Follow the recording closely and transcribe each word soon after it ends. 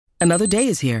Another day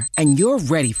is here, and you're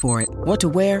ready for it. What to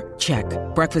wear? Check.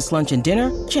 Breakfast, lunch, and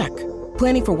dinner? Check.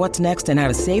 Planning for what's next and how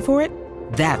to save for it?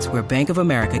 That's where Bank of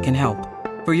America can help.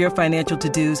 For your financial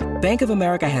to-dos, Bank of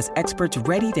America has experts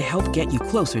ready to help get you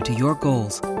closer to your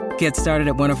goals. Get started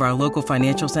at one of our local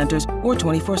financial centers or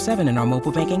 24/7 in our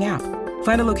mobile banking app.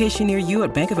 Find a location near you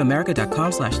at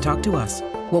bankofamerica.com/talktous.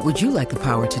 What would you like the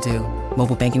power to do?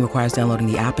 Mobile banking requires downloading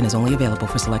the app and is only available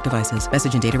for select devices.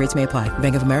 Message and data rates may apply.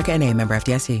 Bank of America N.A., member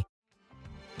FDIC.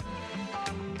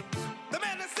 The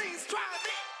man that sings Try Me.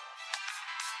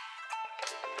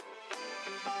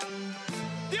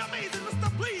 The amazing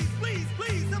Mr. Please, please,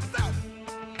 please himself.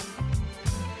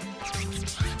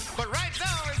 But right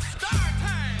now it's star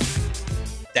time.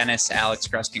 Dennis, Alex,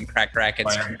 Gruskin, Crack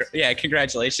Rackets.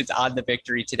 Congratulations on the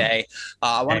victory today.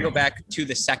 I want to go back to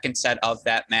the second set of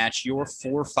that match. Your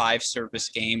 4-5 service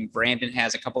game. Brandon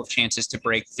has a couple of chances to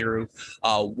break through.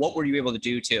 What were you able to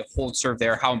do to hold serve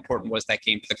there? How important was that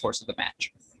game to the course of the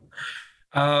match?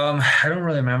 I don't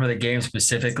really remember the game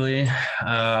specifically,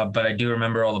 but I do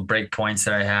remember all the break points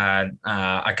that I had.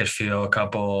 I could feel a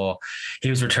couple. He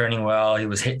was returning well. He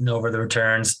was hitting over the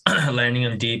returns, landing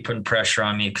them deep, putting pressure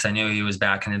on me because I knew he was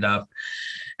backing it up.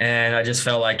 And I just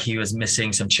felt like he was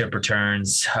missing some chip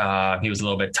returns. He was a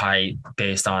little bit tight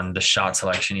based on the shot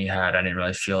selection he had. I didn't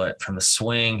really feel it from the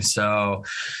swing. So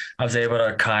I was able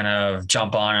to kind of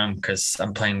jump on him because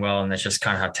I'm playing well. And that's just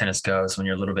kind of how tennis goes. When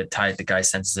you're a little bit tight, the guy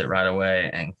senses it right away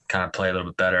and kind of play a little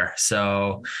bit better.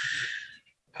 So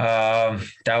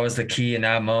that was the key in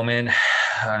that moment.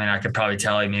 I mean, I could probably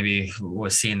tell he maybe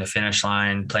was seeing the finish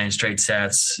line, playing straight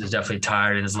sets. He was definitely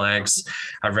tired in his legs.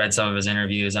 I've read some of his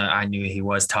interviews. I knew he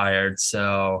was tired.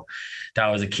 So that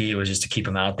was the key, was just to keep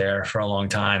him out there for a long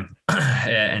time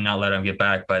and not let him get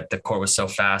back. But the court was so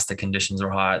fast, the conditions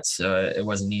were hot, so it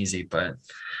wasn't easy. But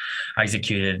I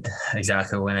executed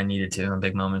exactly when I needed to in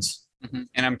big moments. Mm-hmm.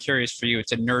 And I'm curious for you,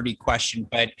 it's a nerdy question,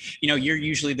 but you're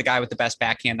usually the guy with the best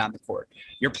backhand on the court.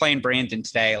 You're playing Brandon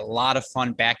today, a lot of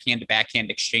fun backhand to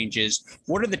backhand exchanges.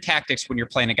 What are the tactics when you're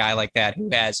playing a guy like that who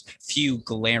has few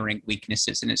glaring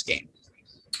weaknesses in his game?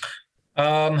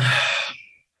 The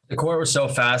court was so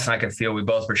fast and I could feel we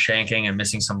both were shanking and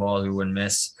missing some balls we wouldn't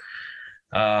miss.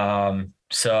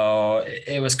 So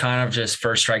it was kind of just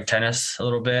first strike tennis a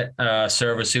little bit.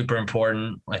 Serve was super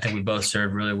important. I think we both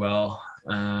served really well.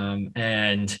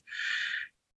 And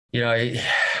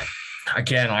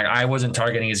again, like I wasn't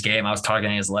targeting his game. I was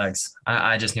targeting his legs.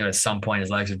 I just knew at some point his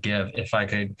legs would give if I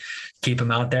could keep him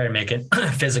out there and make it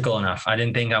physical enough. I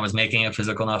didn't think I was making it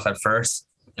physical enough at first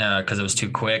because it was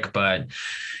too quick, but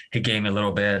he gave me a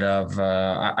little bit of,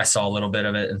 I saw a little bit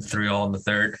of it in 3-all in the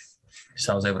third.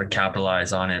 So I was able to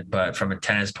capitalize on it. But from a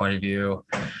tennis point of view,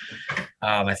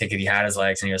 I think if he had his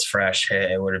legs and he was fresh,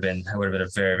 it would have been a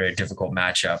very, very difficult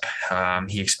matchup.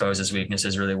 He exposed his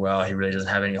weaknesses really well. He really doesn't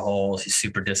have any holes. He's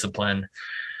super disciplined.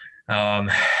 And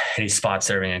he's spot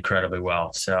serving incredibly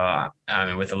well. So, I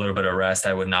mean, with a little bit of rest,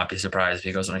 I would not be surprised if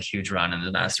he goes on a huge run in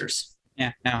the Masters.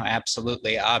 Yeah, no,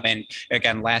 absolutely. And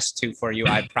again, last two for you,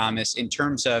 I promise. In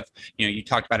terms of, you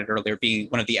talked about it earlier, being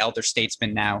one of the elder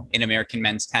statesmen now in American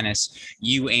men's tennis,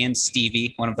 you and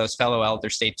Stevie, one of those fellow elder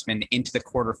statesmen, into the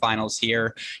quarterfinals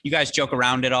here. You guys joke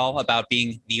around at all about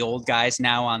being the old guys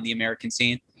now on the American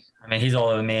scene? I mean, he's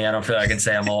older than me. I don't feel like I can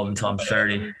say I'm old until I'm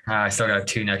 30. I still got a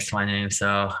 2 next to my name,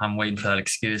 so I'm waiting for that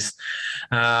excuse.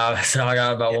 So I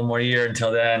got about one more year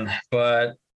until then.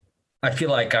 But I feel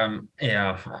like I'm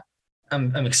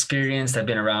experienced. I've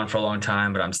been around for a long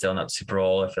time, but I'm still not super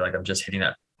old. I feel like I'm just hitting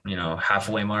that,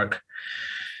 halfway mark,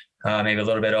 maybe a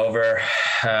little bit over.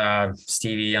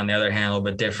 Stevie, on the other hand, a little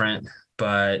bit different.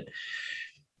 But,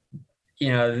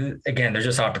 again, there's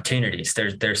just opportunities.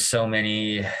 There's so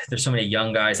many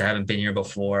young guys that haven't been here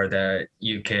before that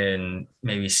you can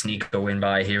maybe sneak a win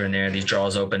by here and there. These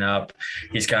draws open up.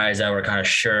 These guys that were kind of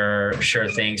sure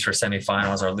things for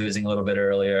semifinals are losing a little bit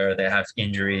earlier. They have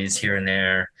injuries here and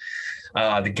there.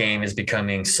 The game is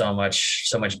becoming so much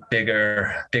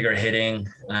bigger hitting,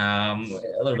 a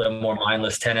little bit more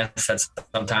mindless tennis at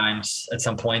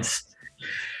some points.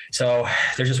 So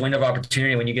there's just window of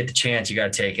opportunity. When you get the chance, you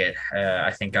got to take it.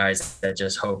 I think guys that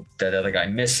just hope that the other guy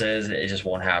misses, it just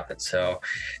won't happen. So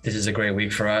this is a great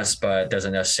week for us, but it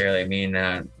doesn't necessarily mean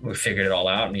that we figured it all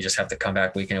out, and you just have to come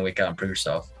back week in and week out and prove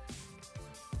yourself.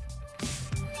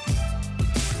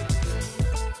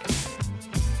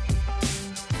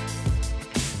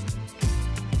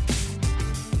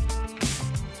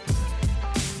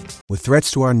 With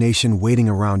threats to our nation waiting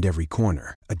around every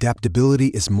corner, adaptability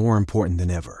is more important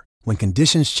than ever. When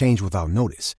conditions change without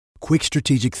notice, quick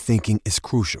strategic thinking is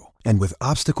crucial. And with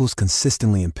obstacles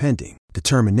consistently impending,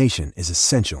 determination is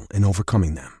essential in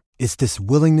overcoming them. It's this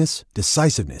willingness,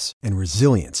 decisiveness, and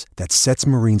resilience that sets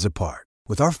Marines apart.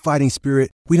 With our fighting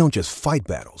spirit, we don't just fight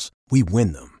battles, we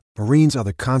win them. Marines are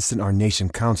the constant our nation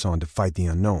counts on to fight the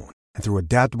unknown. And through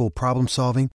adaptable problem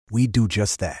solving, we do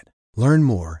just that. Learn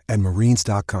more at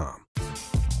marines.com.